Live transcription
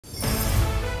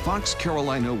Fox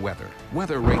Carolina Weather.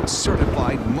 Weather Rate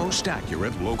certified most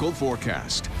accurate local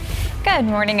forecast. Good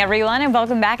morning, everyone, and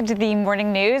welcome back to the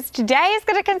morning news. Today is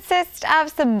going to consist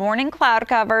of some morning cloud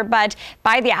cover, but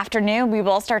by the afternoon, we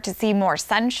will start to see more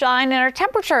sunshine and our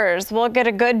temperatures will get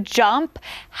a good jump,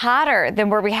 hotter than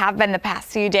where we have been the past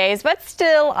few days, but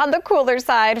still on the cooler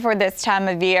side for this time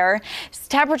of year.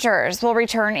 Temperatures will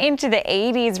return into the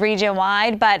 80s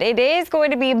region-wide, but it is going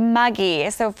to be muggy.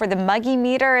 So for the muggy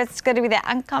meter, it's going to be the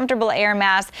uncomfortable air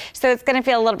mass, so it's going to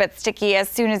feel a little bit sticky as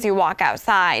soon as you walk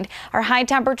outside. Our high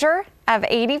temperature of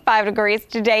 85 degrees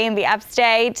today in the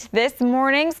upstate. This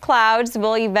morning's clouds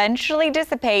will eventually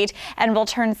dissipate and will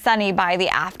turn sunny by the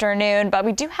afternoon, but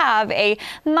we do have a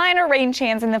minor rain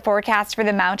chance in the forecast for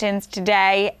the mountains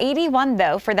today. 81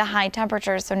 though for the high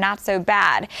temperatures, so not so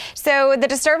bad. So the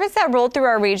disturbance that rolled through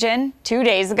our region 2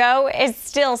 days ago is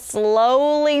still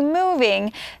slowly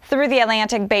moving through the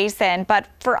Atlantic basin, but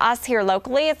for us here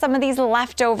locally, it's some of these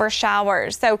leftover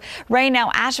showers. So right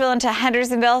now, Asheville into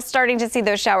Hendersonville starting to see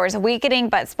those showers weakening,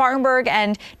 but Spartanburg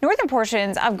and northern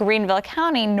portions of Greenville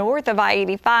County north of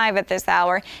I-85 at this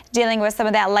hour dealing with some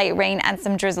of that light rain and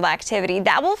some drizzle activity.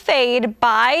 That will fade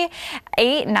by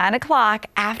 9 o'clock.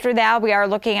 After that, we are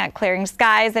looking at clearing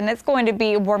skies, and it's going to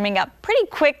be warming up pretty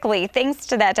quickly thanks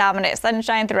to that dominant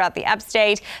sunshine throughout the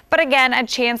upstate. But again, a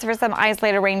chance for some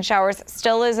isolated rain showers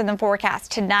still is in the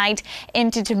forecast tonight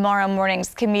into tomorrow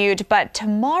morning's commute. But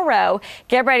tomorrow,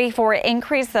 get ready for an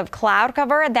increase of cloud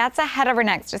cover. That's ahead of our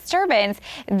next disturbance.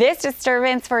 This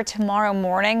disturbance for tomorrow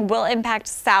morning will impact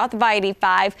south of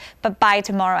I-85, but by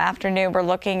tomorrow afternoon, we're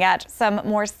looking at some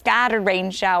more scattered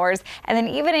rain showers, and then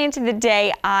even into the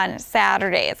day on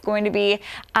Saturday. It's going to be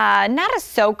not a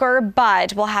soaker,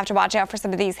 but we'll have to watch out for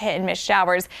some of these hit and miss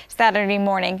showers Saturday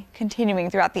morning,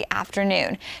 continuing throughout the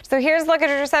afternoon. So here's a look at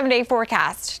your 7-day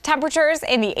forecast. Temperatures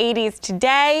in the 80s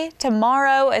today,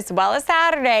 tomorrow, as well as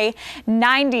Saturday.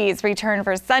 90s return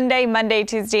for Sunday, Monday,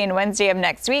 Tuesday, and Wednesday of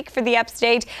next week for the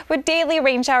upstate, with daily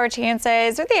rain shower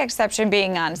chances, with the exception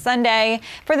being on Sunday.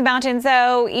 For the mountains,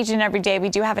 though, each and every day we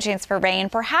do have a chance for rain,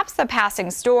 perhaps a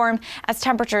passing storm, as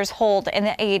temperatures hold in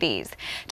the 80s.